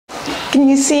Can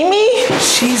you see me?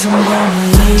 She's a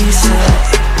Mona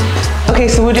Lisa. Okay,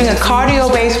 so we're doing a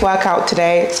cardio-based workout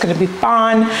today. It's gonna be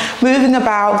fun, moving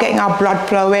about, getting our blood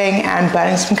flowing and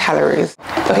burning some calories.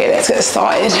 Okay, let's get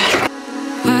started.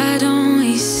 Why don't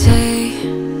we say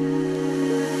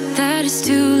that it's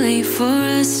too late for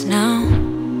us now?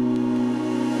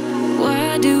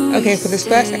 Why do Okay, for this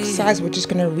first exercise, we're just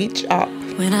gonna reach up.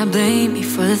 when I blame you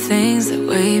for the things that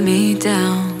weigh me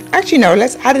down? Actually, no,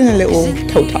 let's add in a little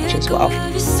toe touch as well.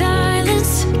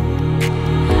 Silence.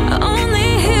 I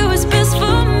only hear what's best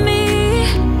for me.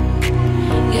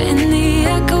 Yeah, in the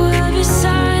echo of your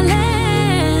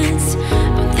silence,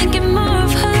 I'm thinking more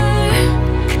of her.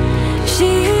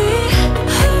 She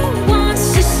who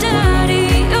wants to study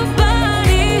your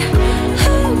body,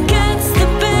 who gets the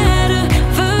better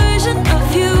version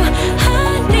of you. I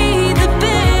need the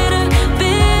better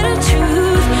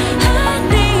truth. I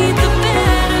need the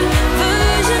better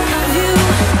version of you.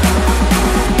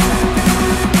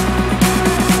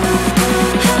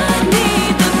 I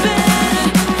need the better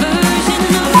version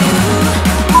of you.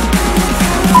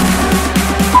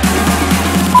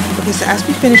 Okay, so as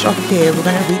we finish off here, we're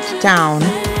gonna reach down,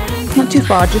 not too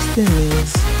far, just to the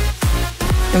knees.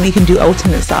 And we can do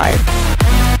alternate side.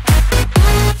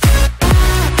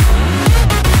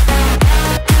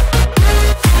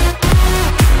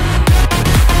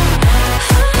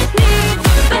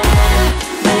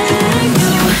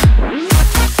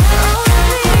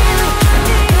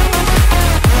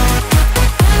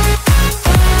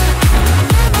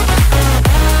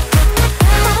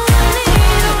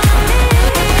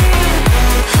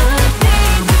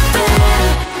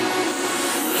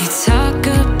 You talk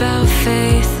about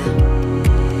faith.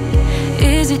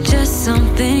 Is it just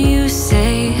something you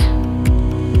say?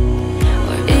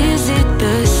 Or is it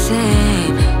the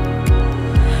same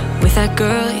with that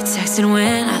girl you texted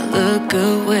when I look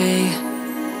away?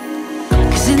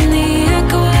 'Cause in the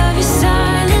echo of your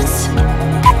silence,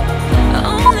 I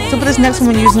only So for this next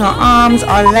one, we're using our arms,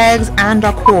 our legs, and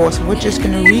our core. So we're just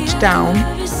gonna reach down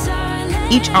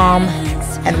each arm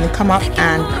and then come up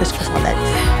and crisscross our legs.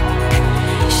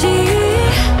 She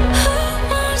who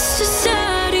wants to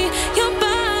study your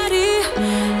body,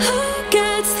 who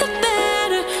gets the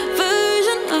better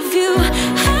version of you.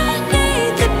 I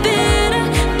need the better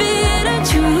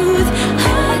truth.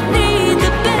 I need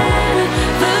the better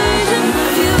version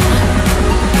of you.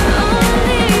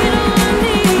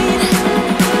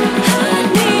 I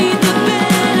need the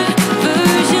better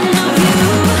version of you.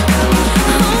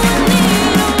 I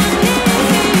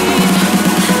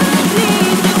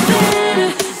need the better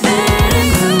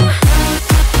you.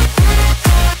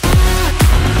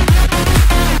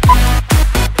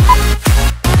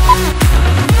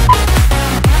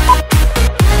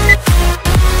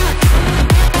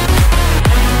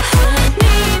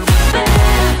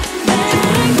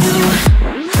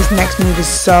 This next move is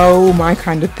so my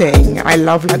kind of thing. I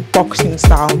love like boxing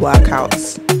style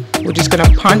workouts. We're just gonna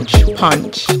punch,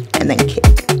 punch, and then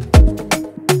kick.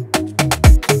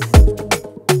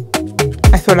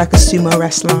 I feel like a sumo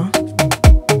wrestler.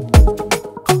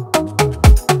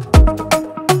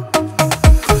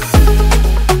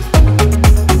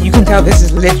 You can tell this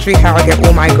is literally how I get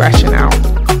all my aggression out.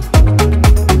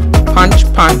 Punch,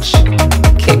 punch,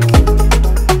 kick.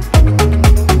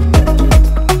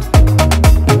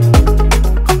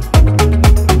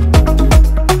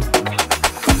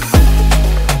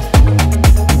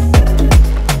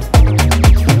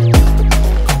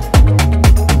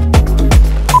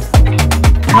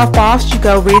 How fast you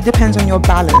go really depends on your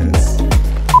balance.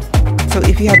 So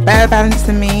if you have better balance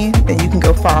than me, then you can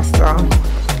go faster.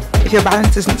 If your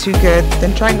balance isn't too good,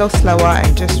 then try and go slower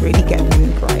and just really get the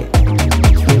move right.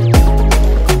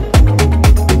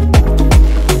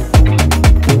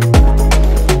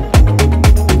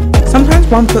 Sometimes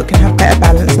one foot can have better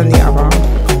balance than the other.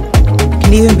 It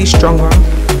can even be stronger.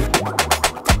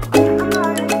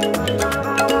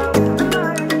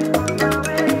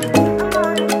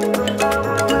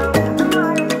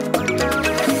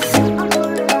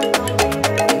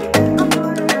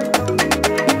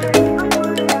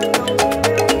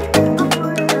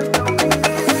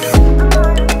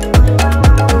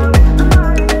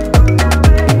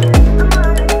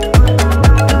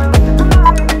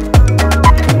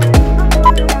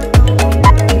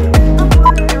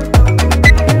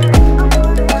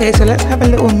 Okay, so let's have a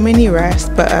little mini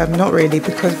rest, but not really,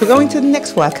 because we're going to the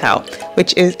next workout,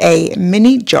 which is a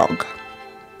mini jog.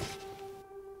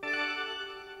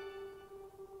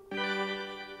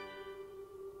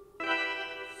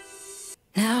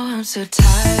 Now I'm so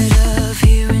tired of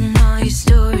hearing all your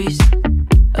stories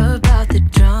about the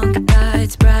drunk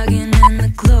nights, bragging and the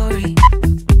glory.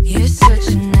 You're such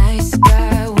a nice guy.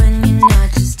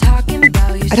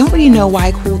 know why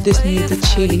I called this movie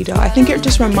Cheerleader. I think it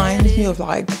just reminds me of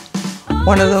like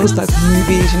one of those like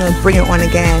movies, you know, Bring It On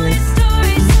Again.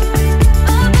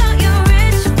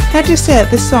 And I just said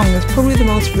this song is probably the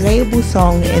most relatable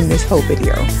song in this whole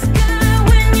video.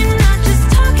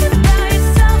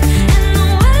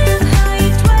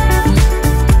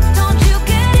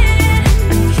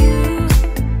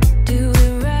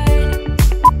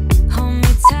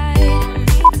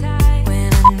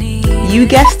 You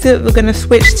guessed it, we're gonna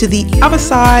switch to the other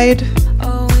side.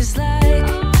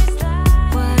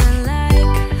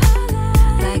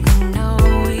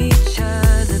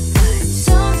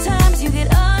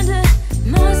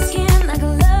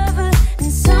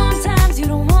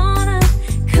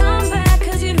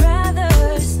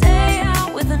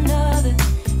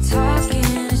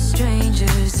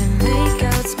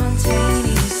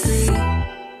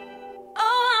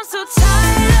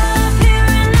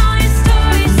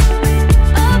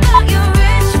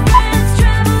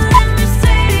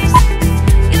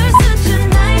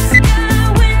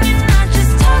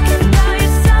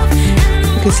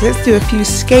 So let's do a few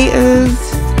skaters.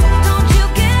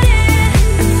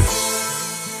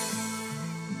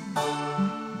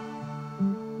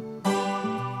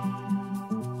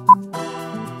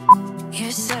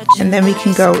 And then we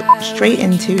can go straight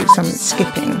into some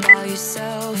skipping.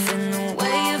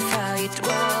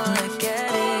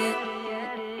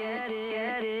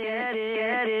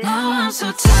 Now I'm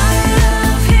so tired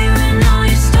of hearing all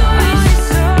your stories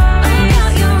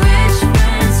about your rich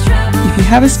friends traveling. If you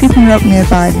have a skipping rope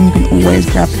nearby, then you can always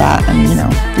grab that and, you know,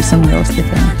 do some real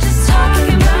skipping. Just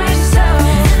talking about yourself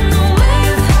and the way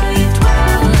of how you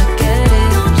dwell. I get it,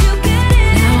 don't you get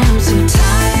it? Now I'm so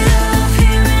tired of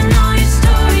hearing all your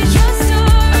stories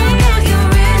about your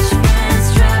rich friends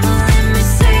traveling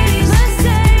Mercedes.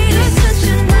 You're such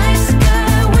a nice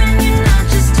guy when you're not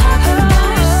just talking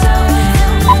about yourself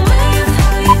and the way of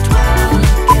how you dwell.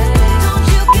 I get it, don't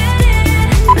you get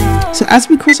it? So as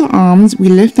we cross our arms, we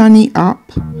lift our knee up,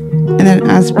 and then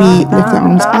as we lift our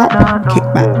arms up, kick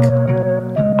back.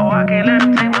 Oh, I can't let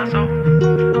him take my soul.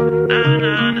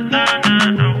 Nah, nah,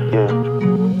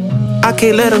 nah, nah, no. I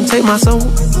can't let him take my soul.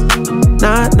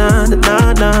 Nah, nah,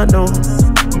 nah, nah, no.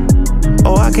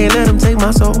 Oh, I can't let him take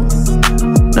my soul.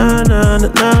 Nah, nah,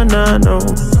 nah, nah, no.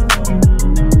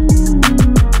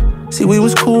 See, we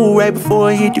was cool right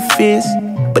before it hit your fist,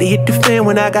 but it hit the fan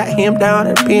when I got him down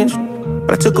and pinched.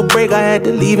 But I took a break, I had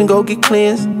to leave and go get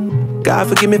cleansed. God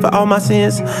forgive me for all my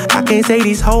sins. I can't say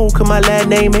these hoes, cause my last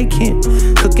name ain't Kent.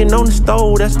 Cooking on the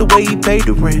stove, that's the way he paid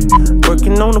the rent.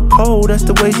 Working on the pole, that's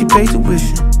the way she pays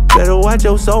tuition. Better watch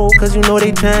your soul, cause you know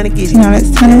they trying to get you. Now let's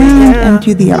turn around and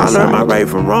do the other I learned my side. right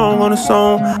from wrong on a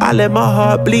song. I let my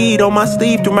heart bleed on my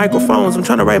sleeve through microphones. I'm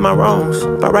trying to right my wrongs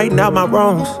by writing out my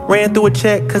wrongs. Ran through a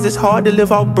check, cause it's hard to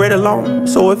live off bread alone.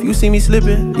 So if you see me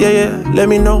slipping, yeah, let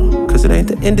me know. Cause it ain't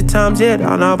the end of times yet,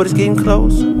 I know, but it's getting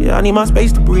close. Yeah, I need my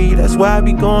space to breathe, that's why I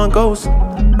be going ghost.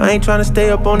 I ain't trying to stay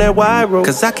up on that wide road,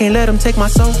 cause I can't let him take my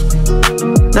soul.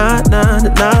 Nah, nah,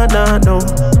 nah, nah, no.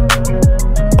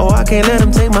 Oh, I can't let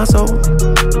him take my soul.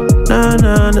 Nah,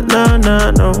 nah, nah,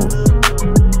 nah, no.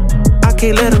 I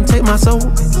can't let him take my soul.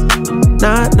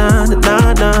 Nah, nah,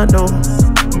 nah, nah, no.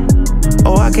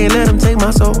 Oh, I can't let him take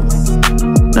my soul.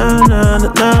 Nah, nah,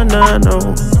 nah, nah,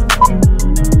 no.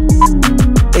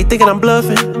 They thinking I'm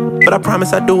bluffing, but I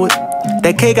promise I do it.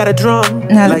 That K got a drum.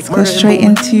 Now let's go straight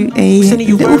into a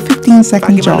little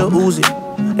 15-second jog.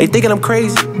 They thinking I'm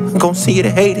crazy, I'm gon' see you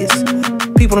the haters.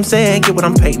 People I'm saying, get what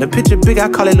I'm painting. A picture big, I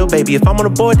call it little baby. If I'm on the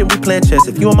board, then we playing chess.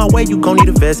 If you on my way, you gon' need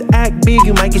a vest. Act big,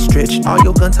 you might get stretched. All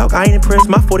your gun talk, I ain't impressed.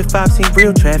 My 45 seen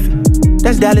real traffic.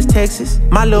 That's Dallas, Texas.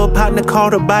 My little partner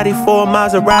called a body for a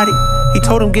Maserati. He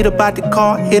told him get up out the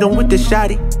car, hit him with the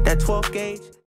shotty. That 12 gauge.